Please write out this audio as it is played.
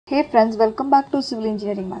Hey friends, welcome back to Civil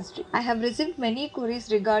Engineering Mastery. I have received many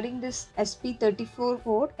queries regarding this SP-34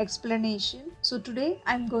 code explanation. So today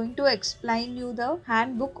I am going to explain you the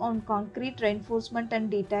handbook on concrete reinforcement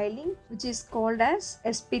and detailing, which is called as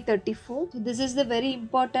SP-34. So this is the very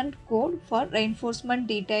important code for reinforcement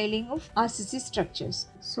detailing of RCC structures.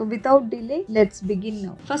 So without delay, let's begin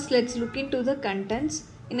now. First, let's look into the contents.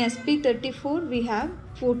 In SP-34, we have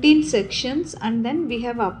 14 sections and then we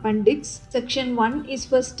have appendix. Section 1 is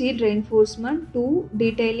for steel reinforcement, 2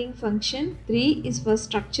 detailing function, 3 is for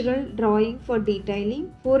structural drawing for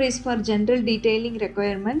detailing, 4 is for general detailing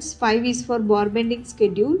requirements, 5 is for bar bending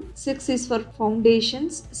schedule, 6 is for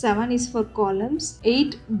foundations, 7 is for columns,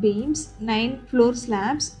 8 beams, 9 floor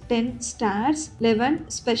slabs, 10 stairs, 11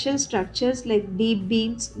 special structures like deep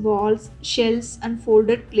beams, walls, shells and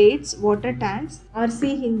folded plates, water tanks,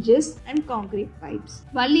 RC hinges and concrete pipes.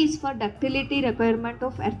 12 is for ductility requirement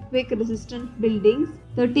of earthquake resistant buildings.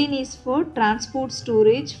 13 is for transport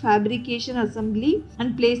storage, fabrication assembly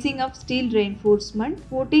and placing of steel reinforcement.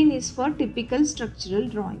 14 is for typical structural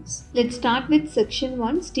drawings. Let's start with section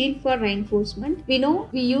 1, steel for reinforcement. We know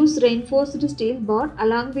we use reinforced steel bar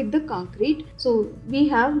along with the concrete. So we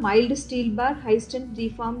have mild steel bar, high strength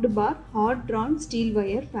deformed bar, hard drawn steel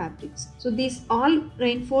wire fabrics. So these all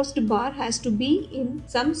reinforced bar has to be in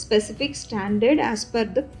some specific standard as per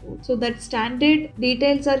the code. So that standard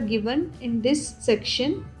details are given in this section.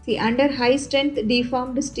 See, under high strength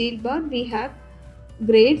deformed steel bar we have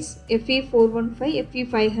grades FE415,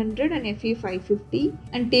 FE500 and FE550,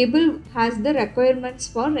 and table has the requirements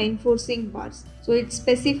for reinforcing bars. So it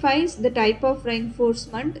specifies the type of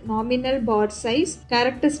reinforcement, nominal bar size,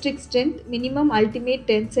 characteristic strength, minimum ultimate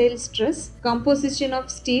tensile stress, composition of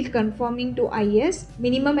steel conforming to IS,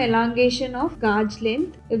 minimum elongation of gauge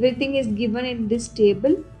length. Everything is given in this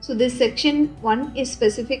table. So this section 1 is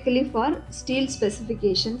specifically for steel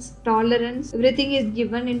specifications, tolerance, everything is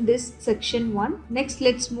given in this section 1. Next,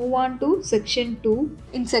 let's move on to section 2.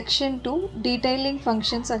 In section 2, detailing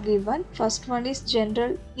functions are given. First one is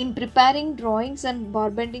general. In preparing drawings and bar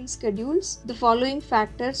bending schedules, the following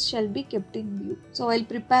factors shall be kept in view. So while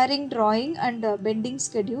preparing drawing and bending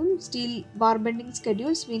schedule, steel bar bending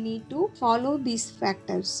schedules, we need to follow these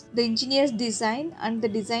factors. The engineer's design and the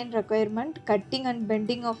design requirement, cutting and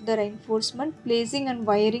bending of the reinforcement, placing and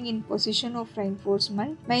wiring in position of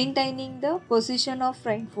reinforcement, maintaining the position of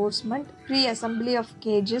reinforcement, pre-assembly of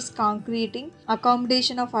cages, concreting,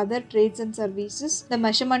 accommodation of other trades and services, the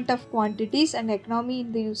measurement of quantities and economy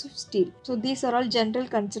in the use of steel. So these are all general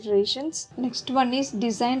considerations. Next one is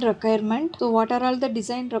design requirement. So what are all the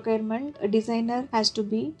design requirement a designer has to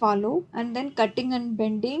be follow, and then cutting and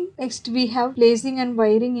bending. Next we have placing and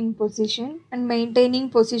wiring in position and maintaining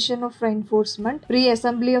position of reinforcement,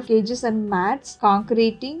 pre-assembly of cages and mats,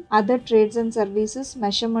 concreting, other trades and services,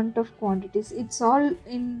 measurement of quantities. It's all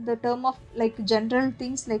in the term of like general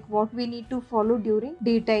things like what we need to follow during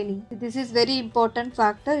detailing. This is very important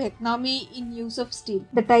factor, economy in use of steel.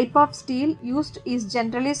 The type of steel used is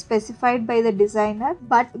generally specified by the designer,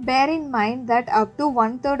 but bear in mind that up to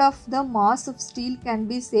 1/3 of the mass of steel can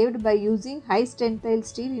be saved by using high tensile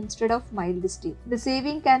steel instead of mild steel. The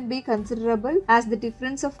saving can be considerable as the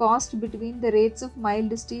difference of cost between the rates of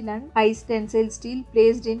mild steel and high tensile steel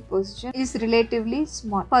placed in position is relatively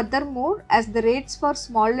small. Furthermore, as the rates for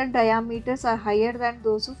smaller diameters are higher than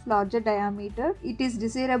those of larger diameter, it is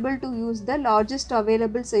desirable to use the largest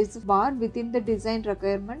available size of bar within the design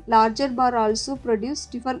requirement. Larger bar also produce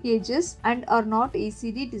stiffer cages and are not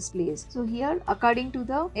easily displaced. So here, according to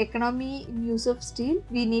the economy in use of steel,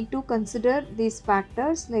 we need to consider these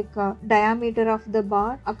factors like diameter of the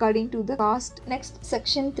bar according to the cost. Next,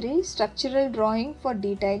 section 3, structural drawing for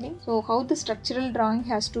detailing. So how the structural drawing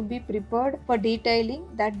has to be prepared for detailing,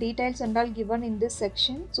 that details and all given in this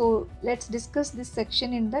section. So let's discuss this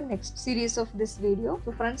section in the next series of this video.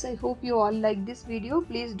 So friends, I hope you all like this video.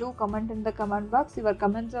 Please do comment in the comment box. Your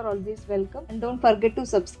comments are always welcome, and don't forget to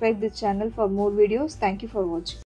subscribe this channel for more videos. Thank you for watching.